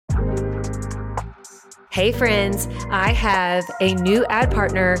Hey friends, I have a new ad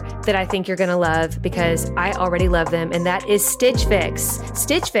partner that I think you're going to love because I already love them, and that is Stitch Fix.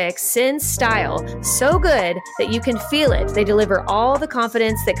 Stitch Fix sends style so good that you can feel it. They deliver all the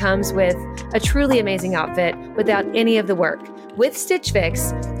confidence that comes with a truly amazing outfit without any of the work. With Stitch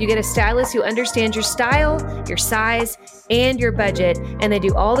Fix, you get a stylist who understands your style, your size, and your budget, and they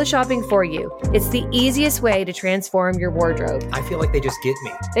do all the shopping for you. It's the easiest way to transform your wardrobe. I feel like they just get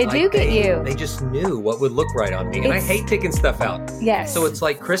me. They do get you. They just knew what would look right on me. And I hate picking stuff out. Yes. So it's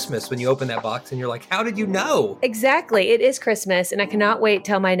like Christmas when you open that box and you're like, how did you know? Exactly. It is Christmas, and I cannot wait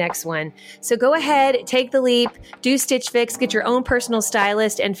till my next one. So go ahead, take the leap, do Stitch Fix, get your own personal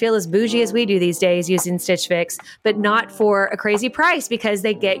stylist, and feel as bougie as we do these days using Stitch Fix, but not for a crazy price because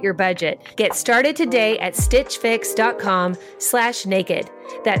they get your budget. Get started today at stitchfix.com/naked.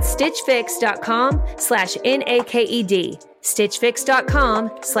 That's stitchfix.com/NAKED.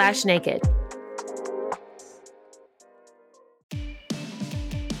 stitchfix.com/naked.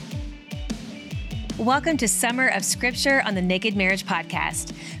 Welcome to Summer of Scripture on the Naked Marriage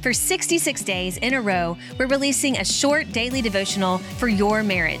Podcast. For 66 days in a row, we're releasing a short daily devotional for your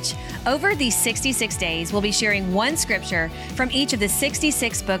marriage. Over these 66 days, we'll be sharing one scripture from each of the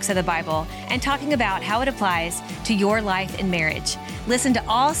 66 books of the Bible and talking about how it applies to your life and marriage. Listen to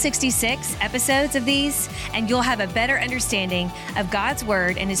all 66 episodes of these, and you'll have a better understanding of God's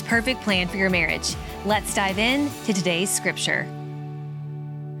Word and His perfect plan for your marriage. Let's dive in to today's scripture.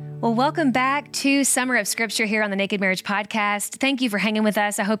 Well, welcome back to Summer of Scripture here on the Naked Marriage Podcast. Thank you for hanging with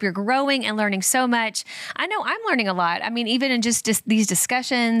us. I hope you're growing and learning so much. I know I'm learning a lot. I mean, even in just these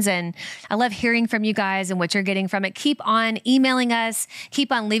discussions, and I love hearing from you guys and what you're getting from it. Keep on emailing us.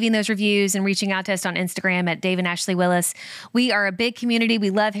 Keep on leaving those reviews and reaching out to us on Instagram at Dave and Ashley Willis. We are a big community.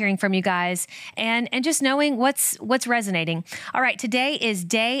 We love hearing from you guys and just knowing what's resonating. All right, today is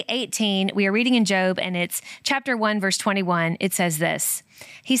day 18. We are reading in Job, and it's chapter 1, verse 21. It says this.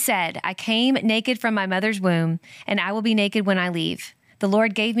 He said, I came naked from my mother's womb, and I will be naked when I leave. The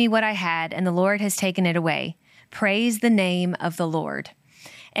Lord gave me what I had, and the Lord has taken it away. Praise the name of the Lord.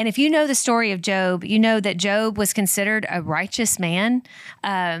 And if you know the story of Job, you know that Job was considered a righteous man,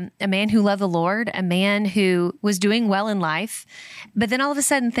 a man who loved the Lord, a man who was doing well in life. But then all of a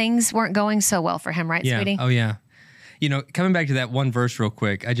sudden, things weren't going so well for him, right, sweetie? Oh, yeah. You know, coming back to that one verse real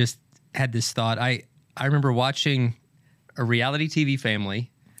quick, I just had this thought. I remember watching a reality TV family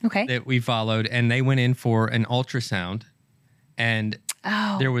that we followed, and they went in for an ultrasound, and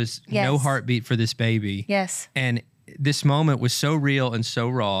there was no heartbeat for this baby. Yes. And this moment was so real and so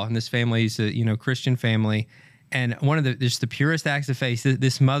raw, and this family is a Christian family, and one of the purest acts of faith,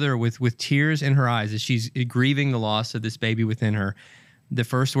 this mother with tears in her eyes as she's grieving the loss of this baby within her, the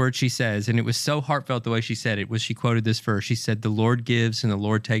first word she says, and it was so heartfelt the way she said it, was she quoted this verse. She said, the Lord gives and the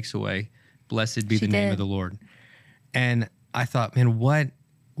Lord takes away. Blessed be the name of the Lord. And I thought, man, what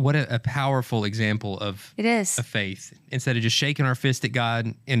a powerful example of faith. Instead of just shaking our fist at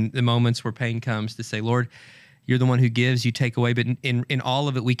God in the moments where pain comes, to say, Lord, you're the one who gives, you take away, but in all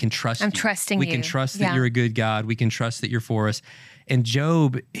of it, we can trust you. I'm trusting you. We can trust that you're a good God. We can trust that you're for us. And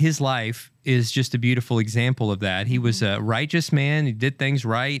Job, his life is just a beautiful example of that. He was a righteous man. He did things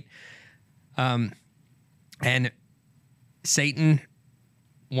right. And Satan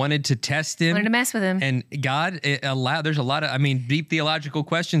wanted to test him. Wanted to mess with him. And God allowed, there's a lot of, deep theological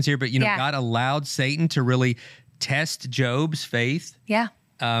questions here, but, God allowed Satan to really test Job's faith. Yeah.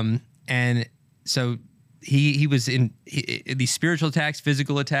 And so he was in these spiritual attacks,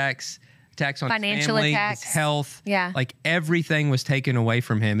 physical attacks on financial his family, attacks, his health. Yeah. Like everything was taken away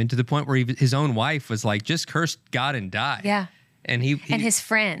from him, and to the point where his own wife was like, just curse God and die. Yeah. And and his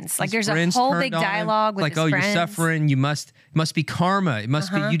friends, like there's a whole big dialogue with his friends. You're suffering. You must be karma. It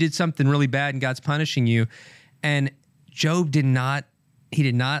must be you did something really bad and God's punishing you. And Job did not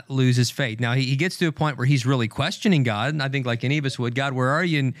lose his faith. Now he gets to a point where he's really questioning God, and I think like any of us would, God, where are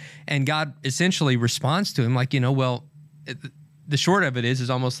you? And God essentially responds to him like, the short of it is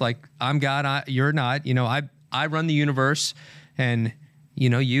almost like, I'm God, you're not. I run the universe, and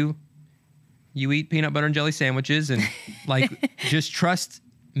you eat peanut butter and jelly sandwiches, and just trust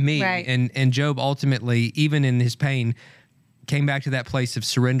me. Right. And Job ultimately, even in his pain, came back to that place of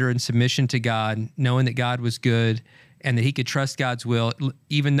surrender and submission to God, knowing that God was good and that he could trust God's will.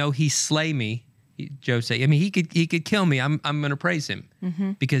 Even though he slay me, Job said, he could kill me. I'm going to praise him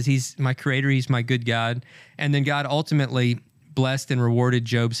because he's my creator. He's my good God. And then God ultimately blessed and rewarded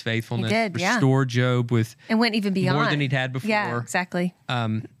Job's faithfulness. He did, restored Job with and went even beyond more than he'd had before. Yeah, exactly.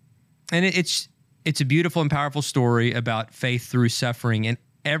 And it's a beautiful and powerful story about faith through suffering. And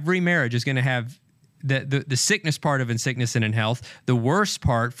every marriage is going to have the sickness part of in sickness and in health, the worst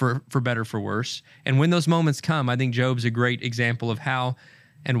part for better, for worse. And when those moments come, I think Job's a great example of how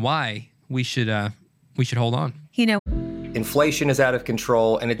and why we should hold on. You know, Inflation is out of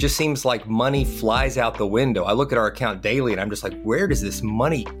control, and it just seems like money flies out the window. I look at our account daily, and I'm just like, where does this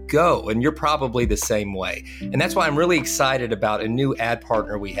money go? And you're probably the same way. And that's why I'm really excited about a new ad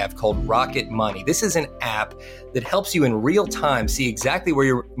partner we have called Rocket Money. This is an app that helps you in real time see exactly where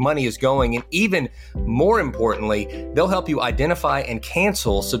your money is going. And even more importantly, they'll help you identify and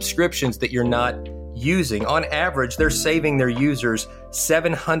cancel subscriptions that you're not using. On average, they're saving their users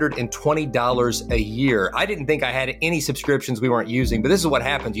 $720 a year. I didn't think I had any subscriptions we weren't using, but this is what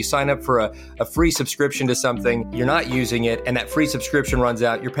happens. You sign up for a free subscription to something, you're not using it, and that free subscription runs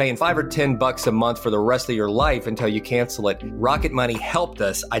out. You're paying $5 or $10 a month for the rest of your life until you cancel it. Rocket Money helped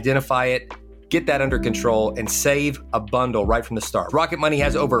us identify it, get that under control, and save a bundle right from the start. Rocket Money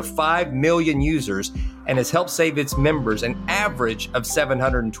has over 5 million users and has helped save its members an average of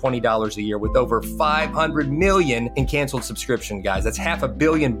 $720 a year with over 500 million in canceled subscription, guys. That's $500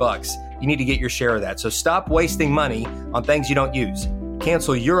 million. You need to get your share of that. So stop wasting money on things you don't use.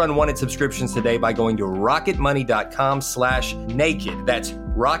 Cancel your unwanted subscriptions today by going to rocketmoney.com/naked. That's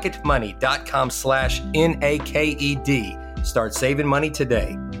rocketmoney.com/NAKED. Start saving money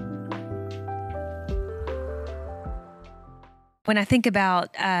today. when I think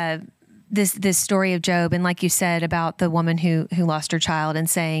about this story of Job, and like you said about the woman who lost her child and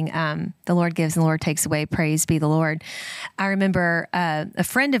saying, the Lord gives and the Lord takes away, praise be the Lord. I remember a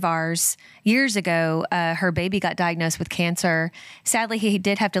friend of ours years ago, her baby got diagnosed with cancer. Sadly, he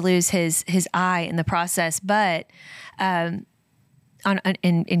did have to lose his eye in the process, but in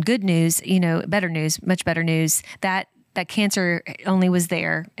good news, better news, much better news, that cancer only was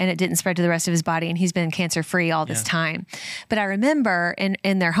there and it didn't spread to the rest of his body, and he's been cancer-free all this time. But I remember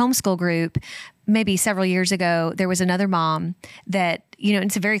in their homeschool group, maybe several years ago, there was another mom that,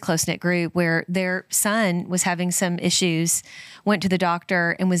 it's a very close-knit group where their son was having some issues, went to the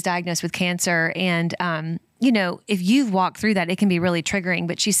doctor and was diagnosed with cancer. And, if you've walked through that, it can be really triggering.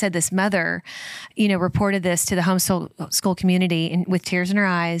 But she said this mother, reported this to the homeschool community and with tears in her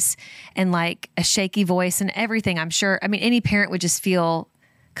eyes and like a shaky voice and everything. I'm sure, any parent would just feel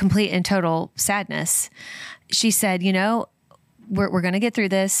complete and total sadness. She said, we're going to get through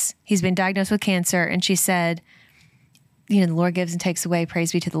this. He's been diagnosed with cancer. And she said, the Lord gives and takes away,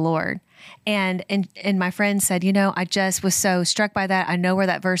 praise be to the Lord. And my friend said, I just was so struck by that. I know where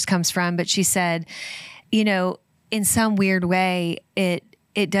that verse comes from, but she said, in some weird way,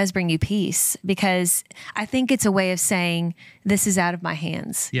 it does bring you peace, because I think it's a way of saying, this is out of my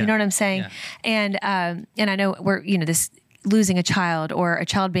hands. Yeah. You know what I'm saying? Yeah. And I know we're, this losing a child or a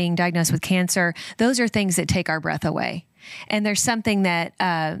child being diagnosed with cancer, those are things that take our breath away. And there's something that,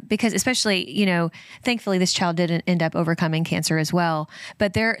 because especially, thankfully this child didn't end up overcoming cancer as well.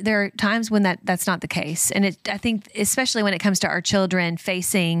 But there are times when that's not the case. And I think, especially when it comes to our children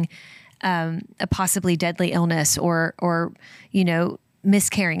facing a possibly deadly illness or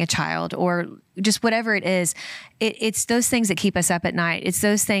miscarrying a child or just whatever it is, it's those things that keep us up at night. It's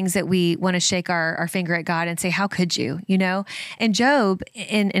those things that we want to shake our finger at God and say, how could you, And Job,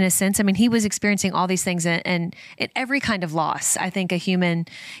 in a sense, he was experiencing all these things and every kind of loss I think a human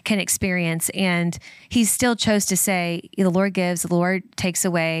can experience. And he still chose to say, the Lord gives, the Lord takes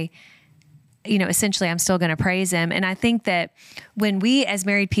away. Essentially, I'm still going to praise him. And I think that when we as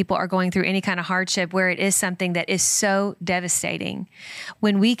married people are going through any kind of hardship where it is something that is so devastating,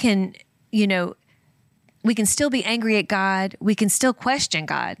 when we can, we can still be angry at God, we can still question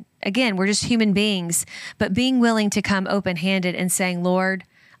God. Again, we're just human beings, but being willing to come open-handed and saying, Lord,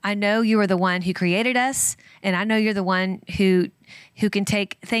 I know you are the one who created us, and I know you're the one who can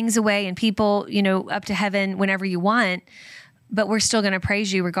take things away and people, up to heaven whenever you want. But we're still going to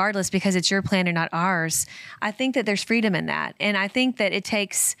praise you regardless because it's your plan and not ours. I think that there's freedom in that. And I think that it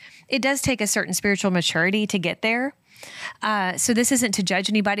does take a certain spiritual maturity to get there. So this isn't to judge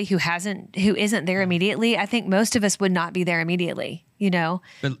anybody who isn't there immediately. I think most of us would not be there immediately,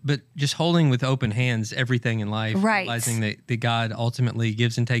 But just holding with open hands everything in life, right. Realizing that God ultimately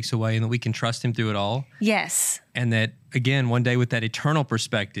gives and takes away and that we can trust him through it all. Yes. And that, again, one day with that eternal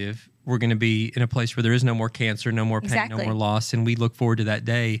perspective, we're going to be in a place where there is no more cancer, no more pain, exactly. No more loss, and we look forward to that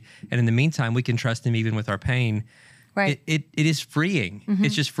day. And in the meantime, we can trust him even with our pain. Right. It is freeing. Mm-hmm.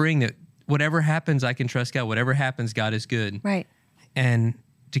 It's just freeing that whatever happens, I can trust God. Whatever happens, God is good. Right. And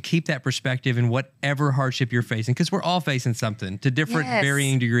to keep that perspective in whatever hardship you're facing, because we're all facing something to different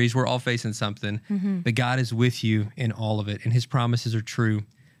varying degrees. We're all facing something, but God is with you in all of it, and his promises are true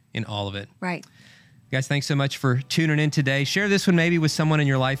in all of it. Right. Guys, thanks so much for tuning in today. Share this one maybe with someone in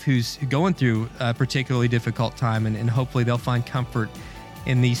your life who's going through a particularly difficult time, and hopefully they'll find comfort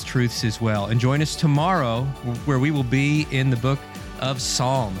in these truths as well. And join us tomorrow, where we will be in the book of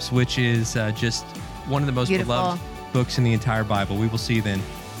Psalms, which is just one of the most beloved books in the entire Bible. We will see you then.